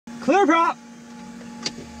Clear prop!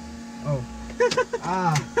 Oh.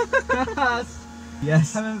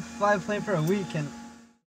 Yes. I haven't fly a plane for a week and...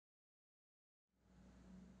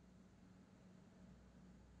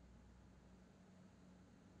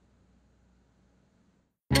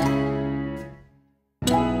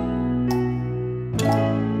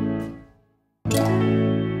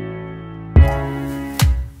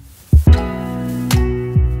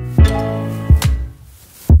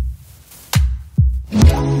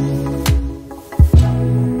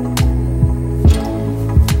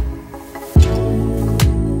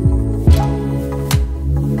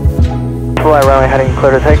 Fly runway heading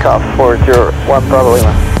clear to takeoff, 401 Bravo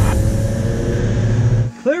Lima.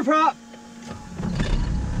 Clear prop!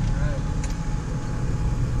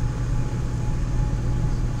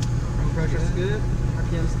 Pressure's good,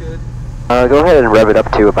 RPM's good. Go ahead and rev it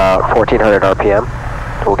up to about 1400 RPM.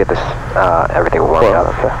 We'll get this, everything warmed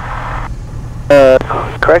out.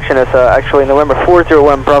 Correction, it's actually November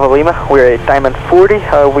 401 Bravo Lima. We're at Diamond 40.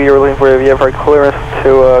 We are looking for a VFR clearance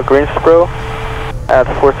to Greensboro at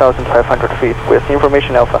 4,500 feet with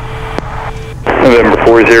information Alpha. November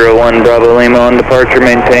 401 Bravo Lima on departure,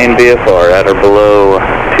 maintain VFR at or below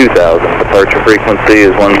 2,000. Departure frequency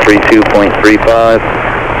is 132.35,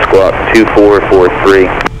 squawk 2443.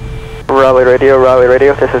 Raleigh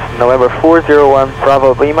radio, this is November 401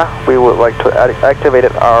 Bravo Lima. We would like to activate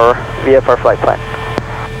our VFR flight plan.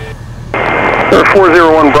 November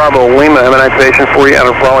 401 Bravo Lima, I'm an activation for you out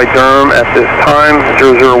of Raleigh Durham at this time,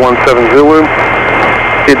 0017 Zulu.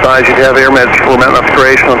 Be advised you have air meds for mountain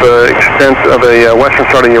obscuration of the extent of a western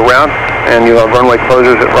start of your route, and you have runway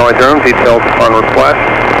closures at Raleigh Durham, details upon request.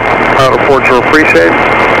 Pilot reports are appreciated.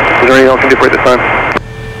 Is there anything else you can do for you at this time?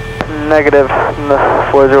 Negative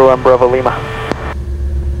 401 Bravo Lima.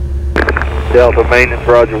 Delta maintenance,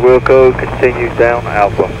 Roger Wilco, continues down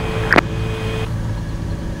Alpha.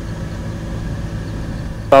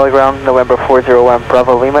 Solid ground, November 401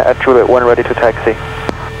 Bravo Lima at Juliet 1 ready to taxi.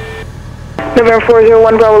 November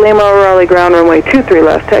 401 Bravo Lima, Raleigh ground, runway 23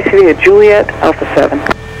 left, taxi via Juliet, Alpha 7.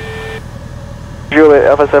 Juliet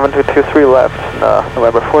Alpha 7 to 23 left,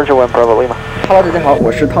 November 401 Bravo Lima. Hello， 大家好，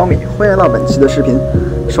我是 Tommy， 欢迎来到本期的视频。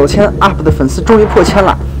首先 ，UP 的粉丝终于破千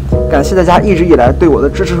了，感谢大家一直以来对我的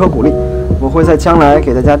支持和鼓励，我会在将来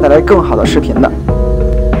给大家带来更好的视频的。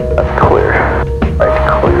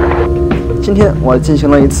今天我进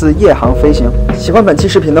行了一次夜航飞行，喜欢本期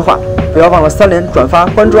视频的话，不要忘了3连、转发、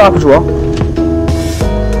关注 UP 主哦。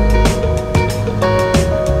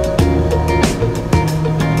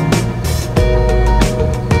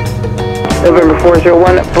November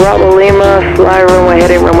 401 Bravo Lima, fly runway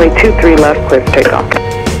heading runway 23 left, clear for takeoff.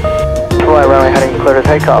 Fly runway heading clear to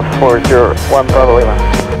takeoff, 401 Bravo Lima.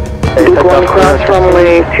 Luke 1 cross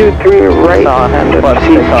runway 23 right, and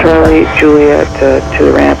proceed Charlie, Juliet to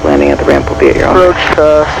the ramp, landing at the ramp will be at your own. Approach,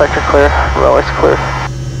 sector clear, runway's clear.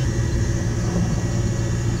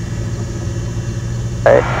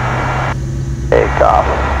 Hey, take off.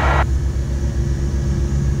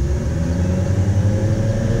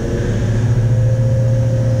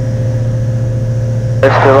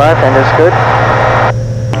 It's still live and it's good.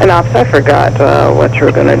 And ops, I forgot what you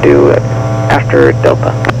were going to do after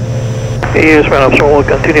Delta. Yes, man, so we'll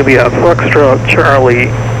continue to be at Foxtrot, Charlie,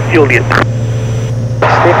 Juliet.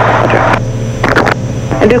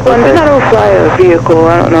 And Duke 1, do not overfly a vehicle.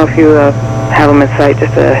 I don't know if you have him in sight.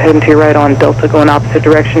 Just heading to your right on Delta, going opposite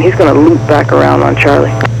direction. He's going to loop back around on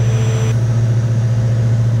Charlie.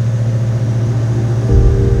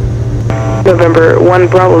 November 1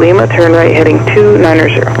 Bravo Lima, turn right heading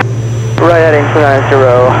 290. Right heading 290,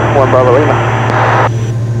 1 Bravo Lima.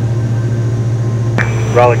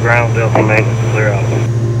 Raleigh ground, Delta maintenance, clear out.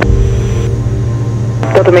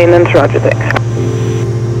 Delta maintenance, roger, thanks.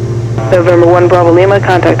 November 1 Bravo Lima,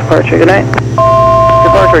 contact departure, good night.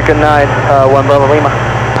 Departure, good night, 1 Bravo Lima.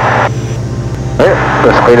 Alright,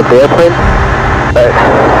 let's clean up the airplane. Alright,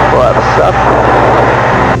 flaps up.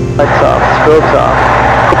 Lights off, strobes off.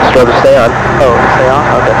 Strobes stay on. Oh, stay on?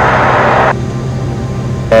 Okay.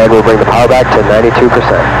 And we'll bring the power back to 92%.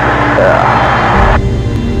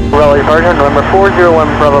 Raleigh departure, November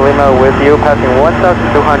 401 Bravo Lima with you, passing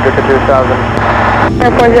 1,200 to 2,000.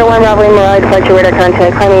 401 Bravo Lima, Raleigh departure, radar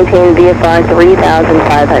contact, climb maintain VFR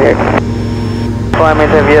 3,500. Climb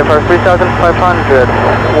maintain VFR 3,500,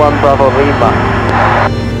 1 Bravo Lima.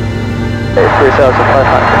 Okay,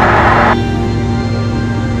 3,500.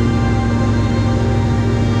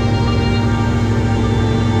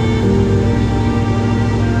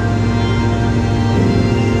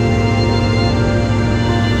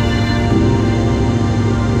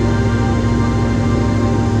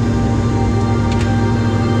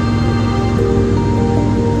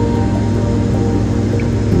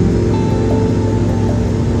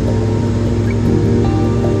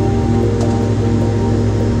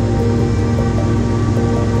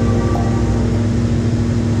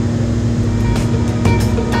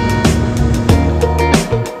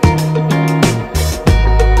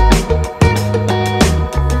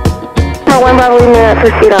 1 Bravo Lima,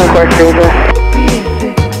 proceed on course, please.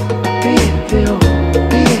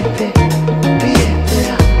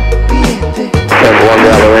 Number 1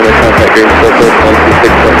 Bravo Lima, contact green circle,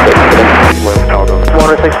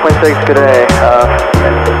 106.6, good day.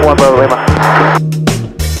 1 Bravo Lima.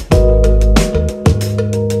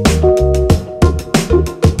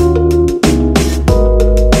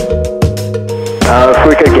 If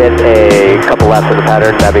we could get a couple laps in the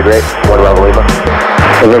pattern, that'd be great. 1 Bravo Lima.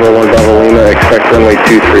 November 1 Bravo Lima, expect runway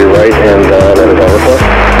 23 right and then is overflow.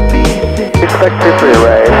 Expect 23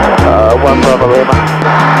 right, 1 Bravo Lima.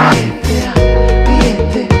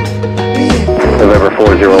 November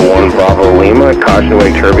 401 Bravo Lima, caution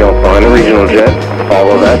wake turbulence behind the regional jet.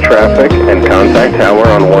 Follow that traffic and contact tower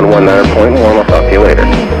on 119.1. I'll talk to you later.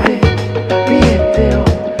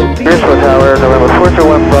 Visual tower, November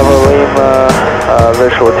 401 Bravo Lima,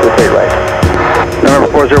 visual 23 right.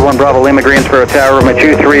 November 401 Bravo Lima, Greensboro Tower, runway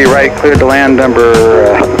 23 right, cleared to land number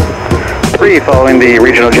 3 following the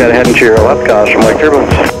regional jet heading to your left, caution wake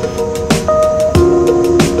turbulence.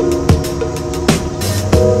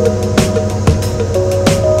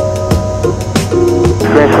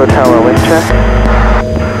 Greensboro Tower, wind check.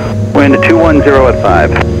 Wind 210 at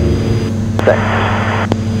 5. Thanks.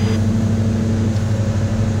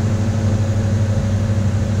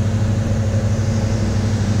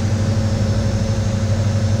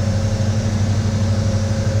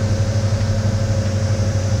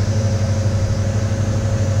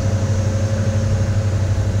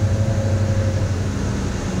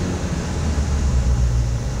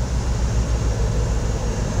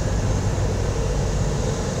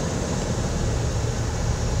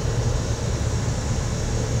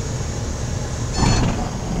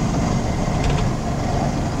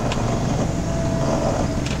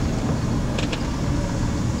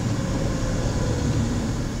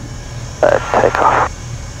 Takeoff.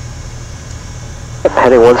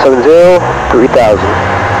 Heading 170, 3000.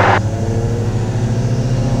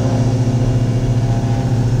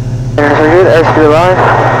 Airs are good, airs to the line.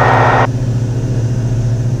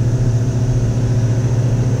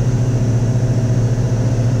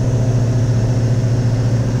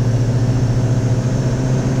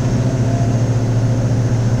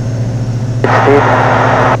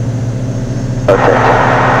 Okay.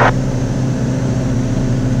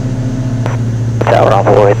 Tower off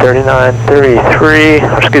runway 3933,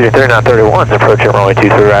 excuse me, 3931 is approaching runway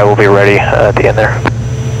 23 right. We'll be ready at the end there.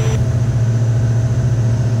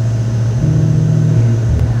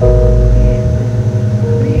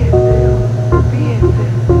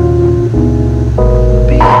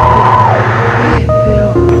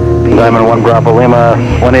 Diamond 1 Bravo Lima,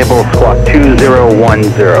 enable squawk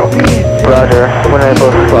 2010. Roger,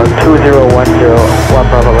 enable squawk 2010, 1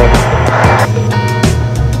 Bravo Lima.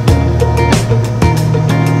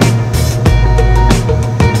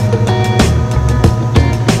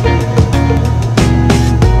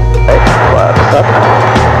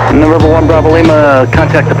 November 1 Bravo Lima,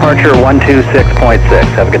 contact departure 126.6.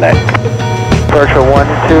 Have a good night. Departure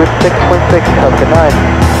 126.6, have a good night.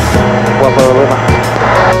 1 Bravo Lima.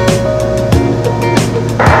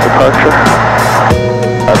 Departure.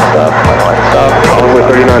 That's final line stop. Runway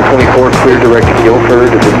 3924, clear direct to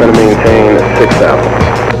Guilford. It's going to maintain 6,000.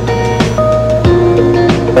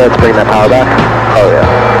 Let's bring that power back. Oh yeah.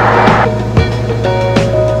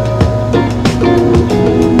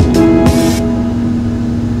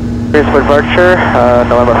 Here's for departure,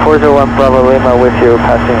 November 401 Bravo Lima with you,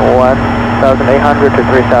 passing 1,800 to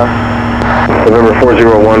 3,000. November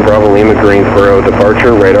 401 Bravo Lima, Greensboro,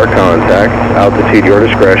 departure, radar contact, altitude your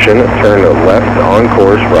discretion, turn left on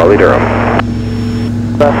course, Raleigh-Durham.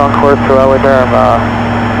 Left on course to Raleigh-Durham,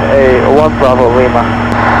 a 1 Bravo Lima.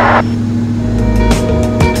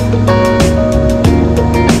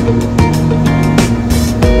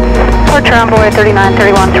 Departure envoy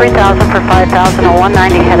 3931, 3000 for 5,000 and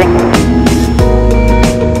 190 heading.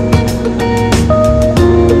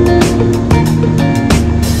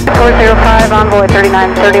 .405 envoy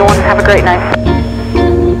 3931, have a great night.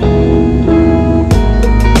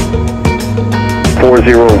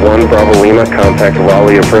 401 Bravo Lima, contact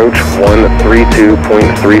Raleigh approach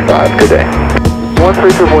 132.35. Good day.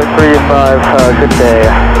 132.35, good day,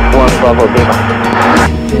 1 Bravo Lima.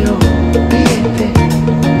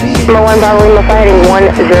 Number 1 Bravo Lima fighting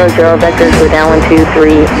 100 vectors, go down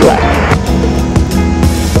 123 left.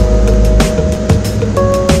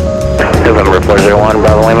 November 401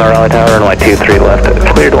 Bravo Lima, Raleigh Tower, runway 23 left,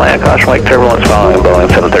 cleared to land, caution wake turbulence following Boeing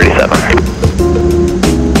 737.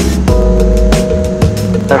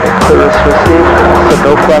 Clearance received, so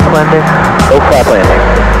no flap landing. No flap landing.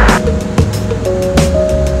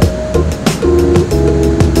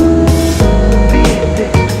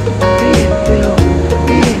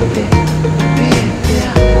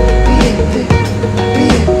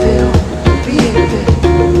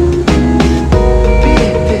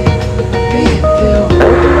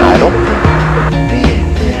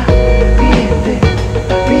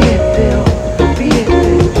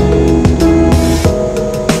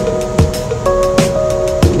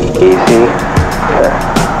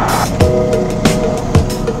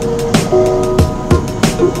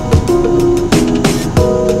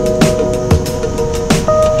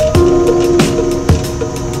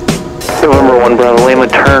 November 1 Bravo Lima,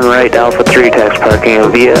 turn right Alpha 3, tax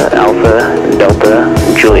parking via Alpha Delta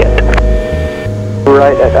Juliet.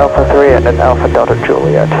 Right at Alpha 3 and then Alpha Delta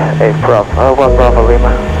Juliet, 1 Bravo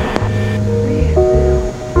Lima.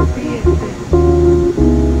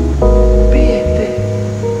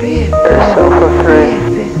 There's Alpha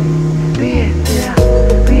 3.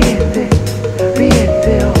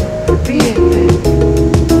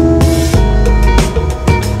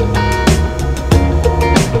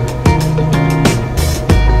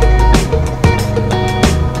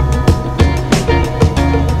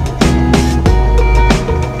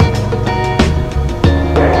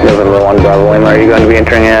 November 1 Bravo Lima, are you going to be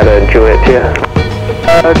entering at Juliet 2?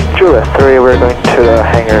 Juliet 3, we're going to the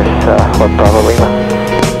hangars, 1 Bravo Lima.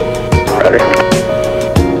 Roger.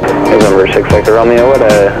 November 6 Victor Romeo, what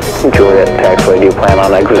Juliet taxiway do you plan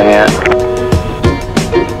on exiting at?